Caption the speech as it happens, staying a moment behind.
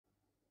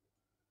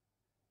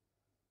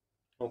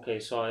Okay,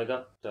 so I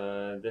got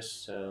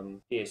this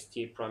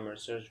PST primary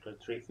surgical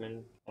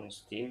treatment on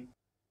Steam.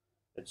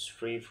 It's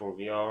free for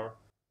VR.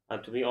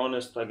 And to be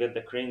honest, I get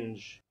the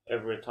cringe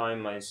every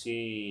time I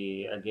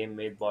see a game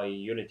made by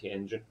Unity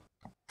Engine.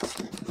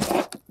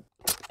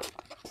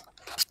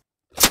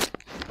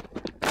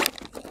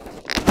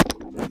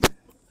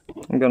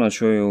 I'm gonna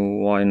show you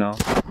why now.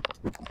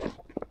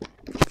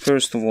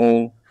 First of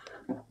all,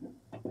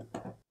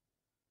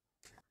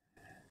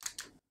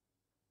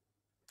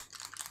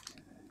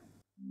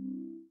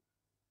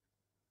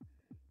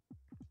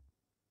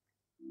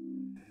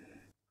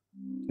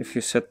 if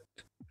you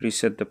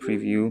reset the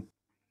preview,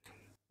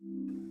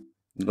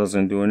 it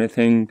doesn't do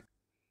anything,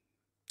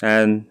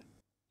 and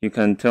you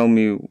can tell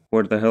me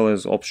where the hell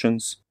is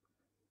options.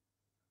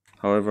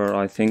 However,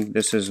 I think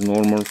this is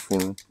normal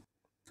for.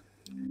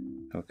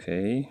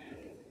 Okay.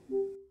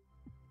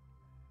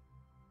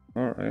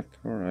 Alright,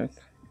 alright.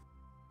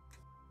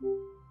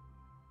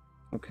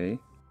 Okay,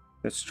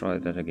 let's try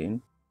that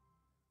again.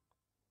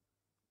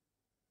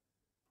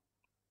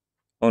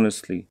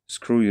 Honestly,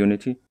 screw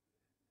Unity.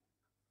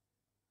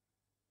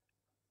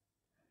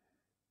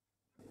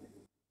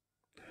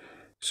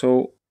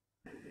 So,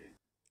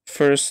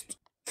 first,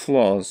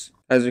 flaws.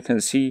 As you can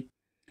see,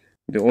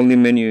 the only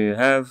menu you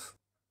have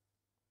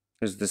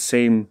is the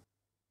same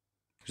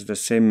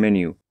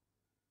menu.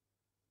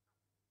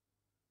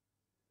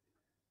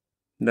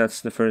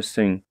 That's the first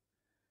thing.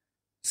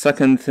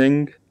 Second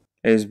thing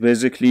is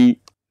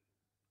basically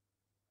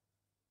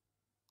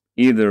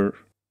either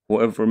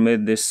whoever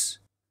made this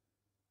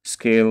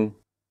scale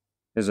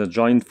is a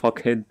giant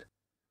fuckhead,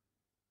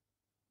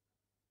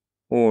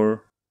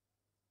 or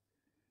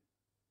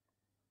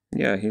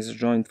yeah, he's a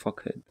giant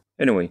fuckhead.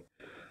 Anyway,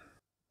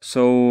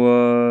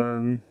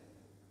 so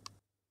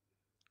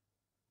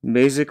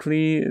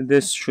basically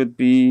this should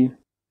be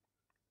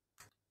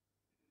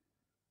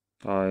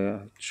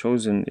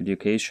chosen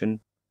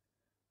education.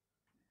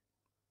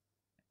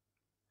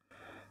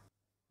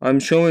 I'm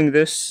showing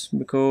this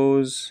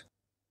because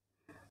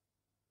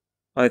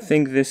I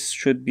think this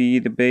should be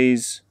the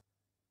base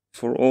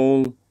for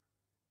all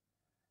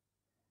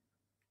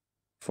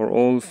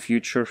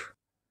future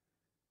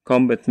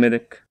combat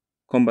medic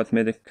combat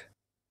medic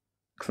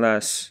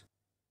class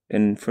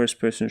in first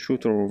person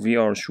shooter or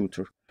VR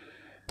shooter.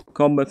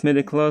 Combat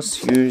medic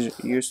class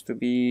used to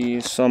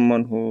be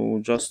someone who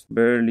just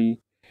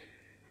barely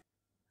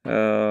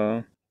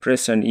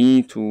press an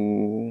E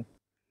to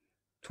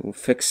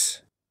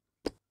fix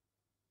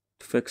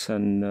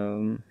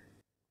and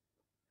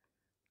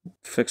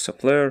fix a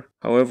player.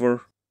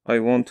 However, I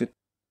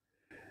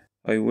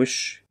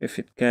wish if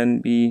it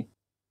can be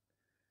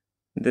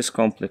this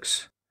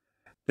complex.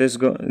 This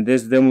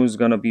demo is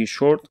gonna be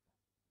short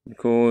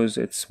because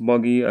it's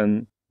buggy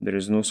and there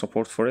is no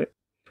support for it.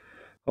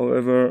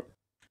 However,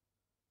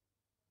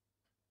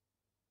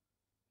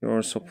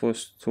 you're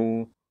supposed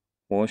to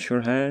wash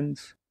your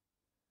hands.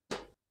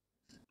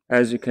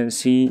 As you can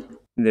see,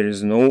 there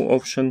is no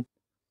option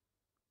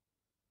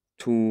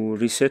to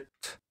reset.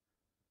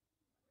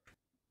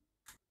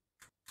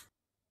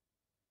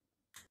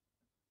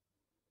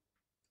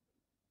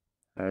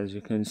 As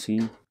you can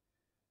see,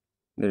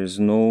 there is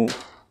no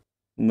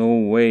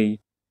way.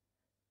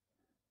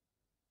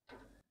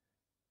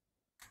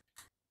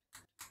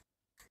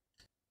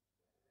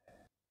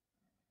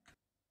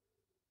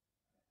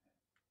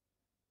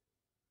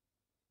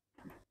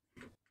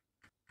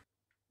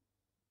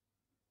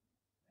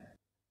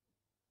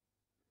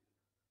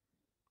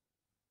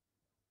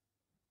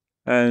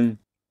 And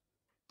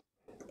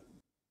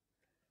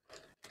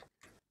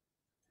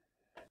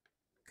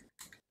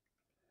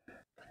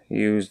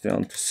use the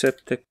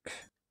antiseptic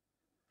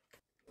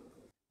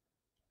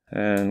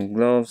and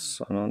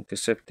gloves and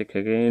antiseptic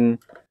again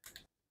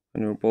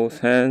on your both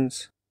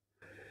hands.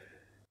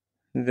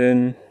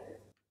 Then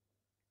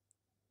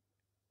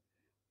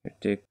you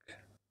take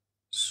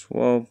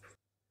swab,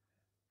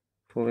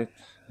 pull it,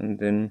 and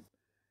then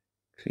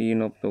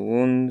clean up the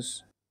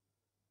wounds.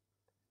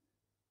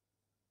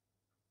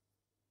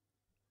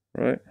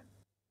 Right?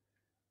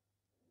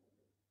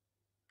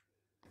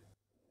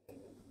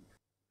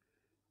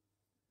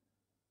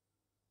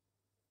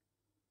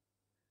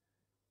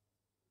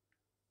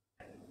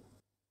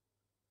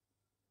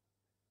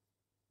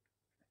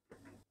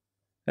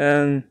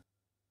 And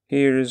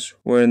here's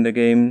where the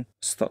game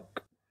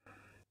stuck.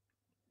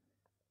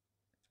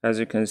 As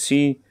you can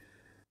see,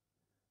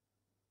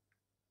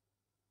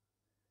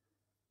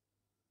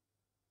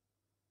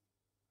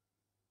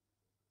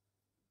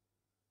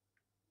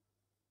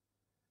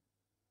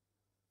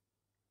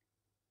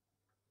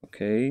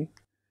 okay,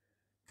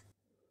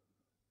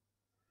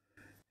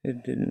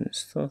 it didn't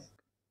stuck.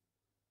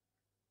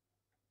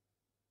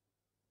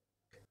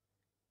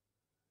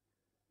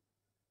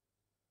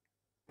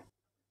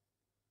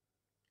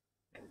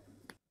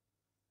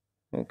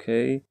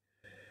 Okay,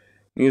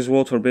 use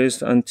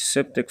water-based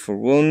antiseptic for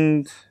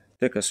wound.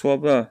 Take a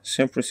swab.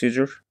 Same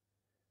procedure.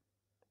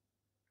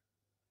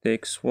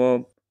 Take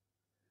swab,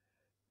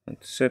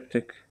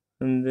 antiseptic,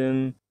 and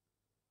then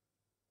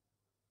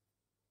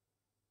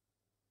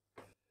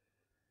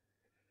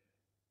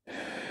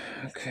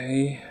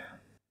Okay.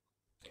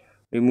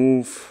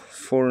 Remove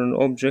foreign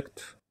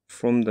object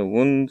from the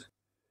wound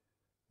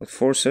with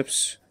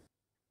forceps.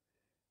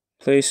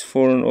 Place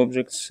foreign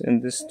objects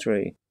in this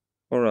tray.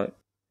 Alright.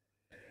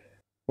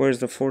 Where's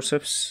the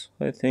forceps?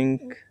 I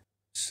think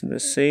it's the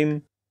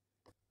same.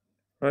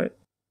 Right?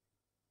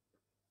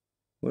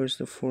 Where's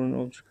the foreign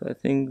object? I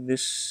think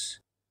this.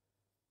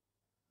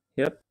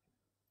 Yep.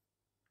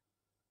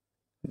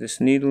 This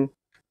needle.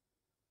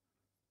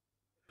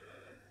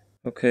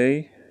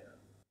 Okay.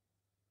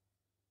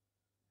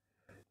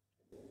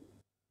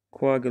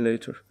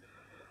 Coagulator.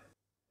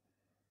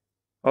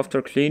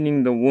 After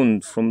cleaning the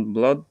wound from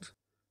blood,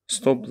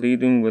 stop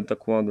bleeding with the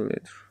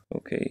coagulator.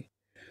 Okay.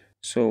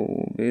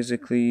 So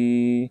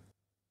basically,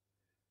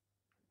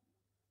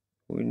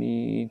 we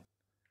need.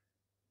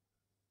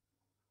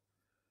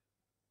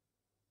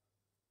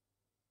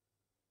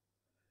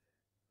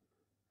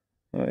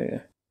 Oh,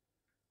 yeah.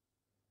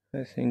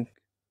 I think.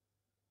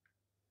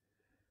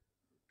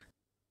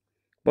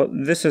 But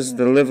this is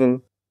the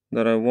level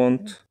that I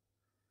want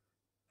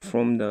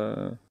from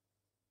the.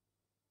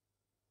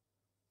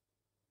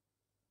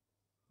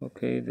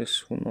 Okay,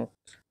 this will not.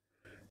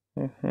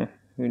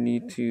 We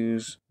need to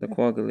use the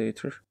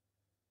coagulator.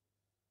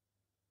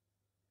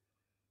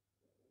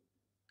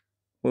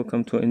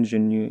 Welcome to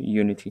Engine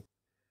Unity.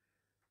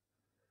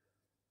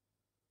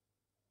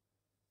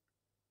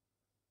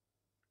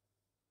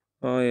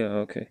 Oh yeah,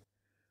 okay.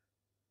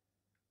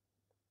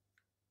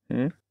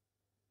 Hmm?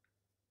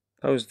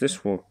 How does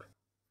this work?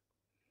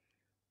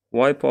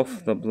 Wipe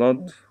off the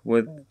blood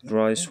with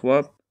dry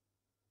swab.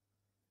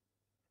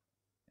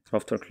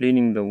 After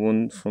cleaning the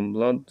wound from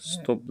blood,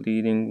 stop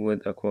bleeding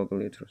with a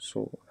coagulator.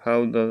 So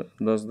how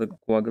does the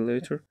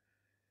coagulator?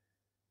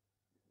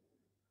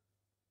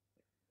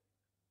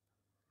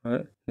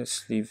 Alright,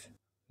 let's leave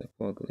the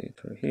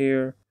coagulator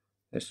here.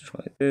 Let's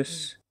try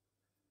this.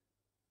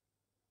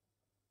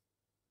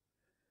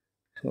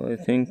 So I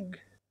think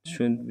it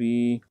should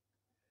be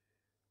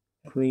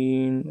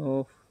clean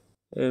off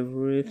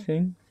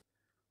everything.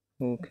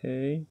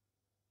 Okay.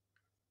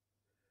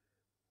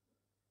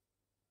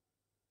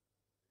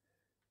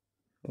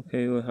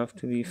 Okay, we have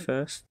to be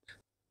fast.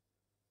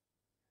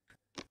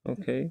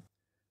 Okay.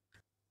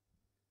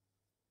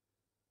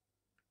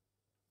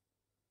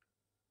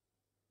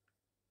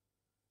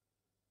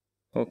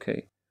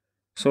 Okay.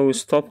 So we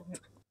stopped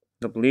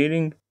the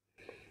bleeding.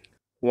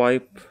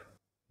 Wipe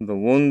the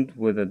wound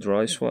with a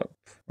dry swab.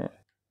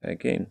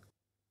 Again.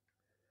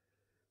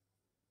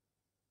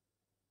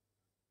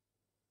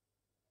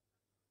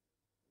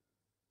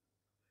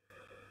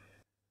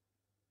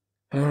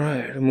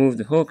 Alright, remove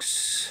the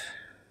hooks.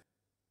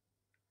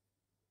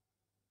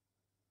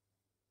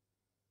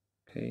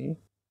 Okay.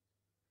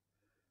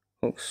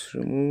 Hooks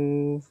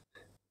removed.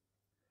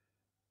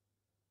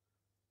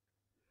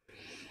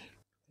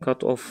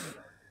 Cut off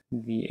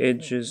the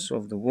edges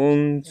of the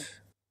wound.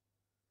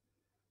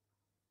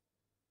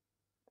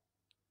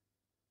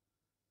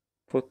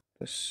 Put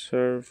the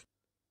served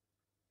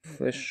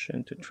flesh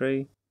into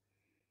tray.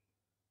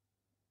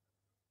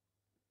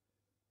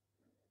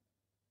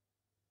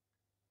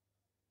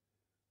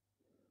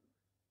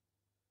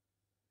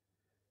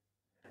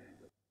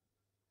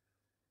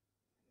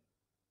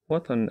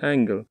 What an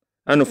angle.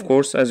 And of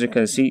course, as you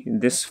can see,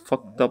 this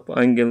fucked up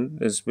angle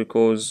is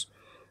because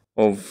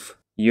of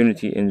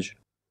Unity engine.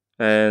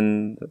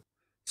 And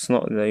it's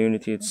not the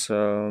Unity, it's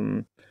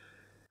the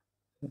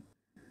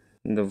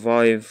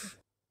Vive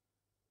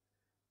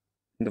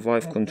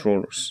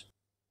controllers.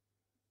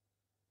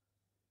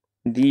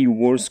 The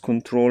worst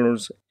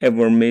controllers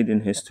ever made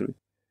in history.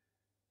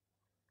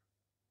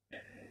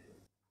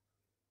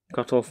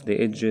 Cut off the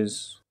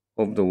edges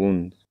of the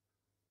wound.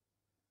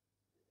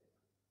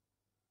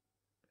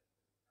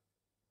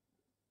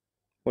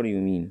 What do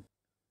you mean?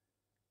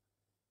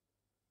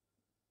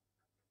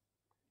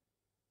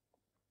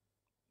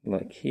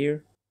 Like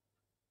here?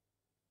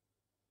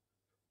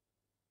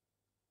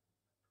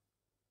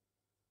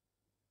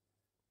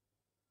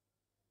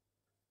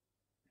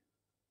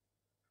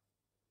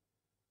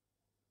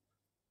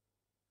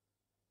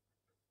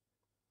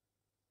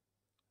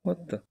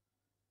 What the?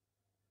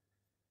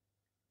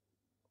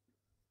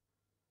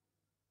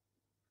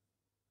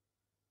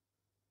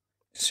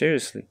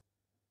 Seriously?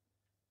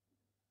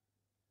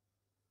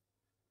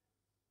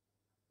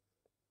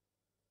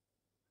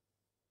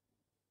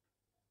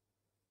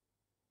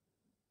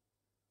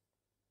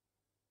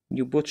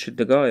 You butchered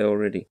the guy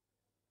already.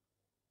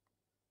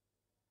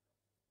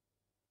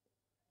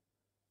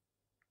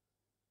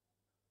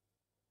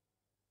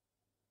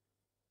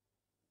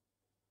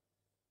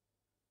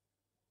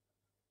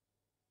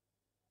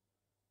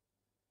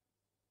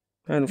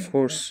 And of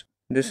course,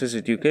 this is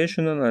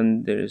educational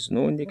and there is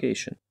no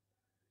indication.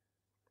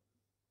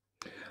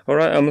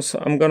 Alright,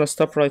 I'm gonna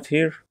stop right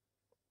here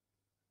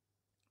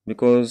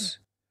because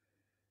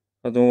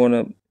I don't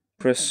wanna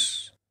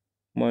press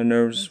my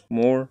nerves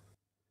more.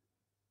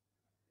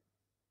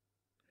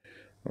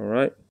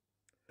 Alright,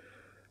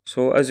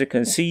 so as you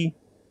can see,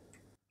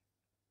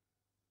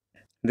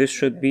 this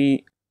should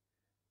be,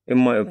 in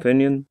my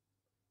opinion,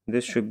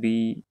 this should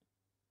be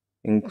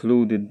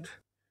included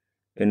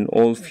in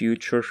all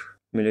future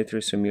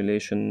military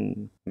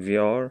simulation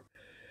VR,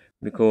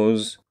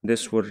 because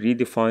this will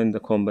redefine the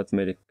combat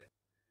medic.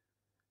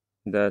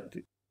 That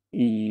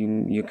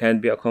you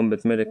can't be a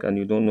combat medic and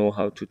you don't know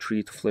how to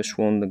treat a flesh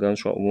wound, a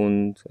gunshot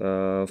wound,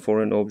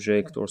 foreign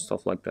object, or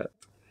stuff like that.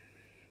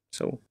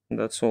 So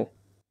that's all.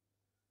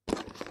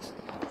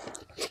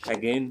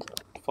 Again,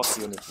 fuck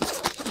Unity.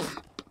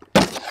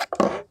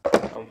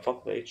 And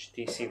fuck the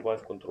HTC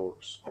Vive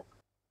controllers.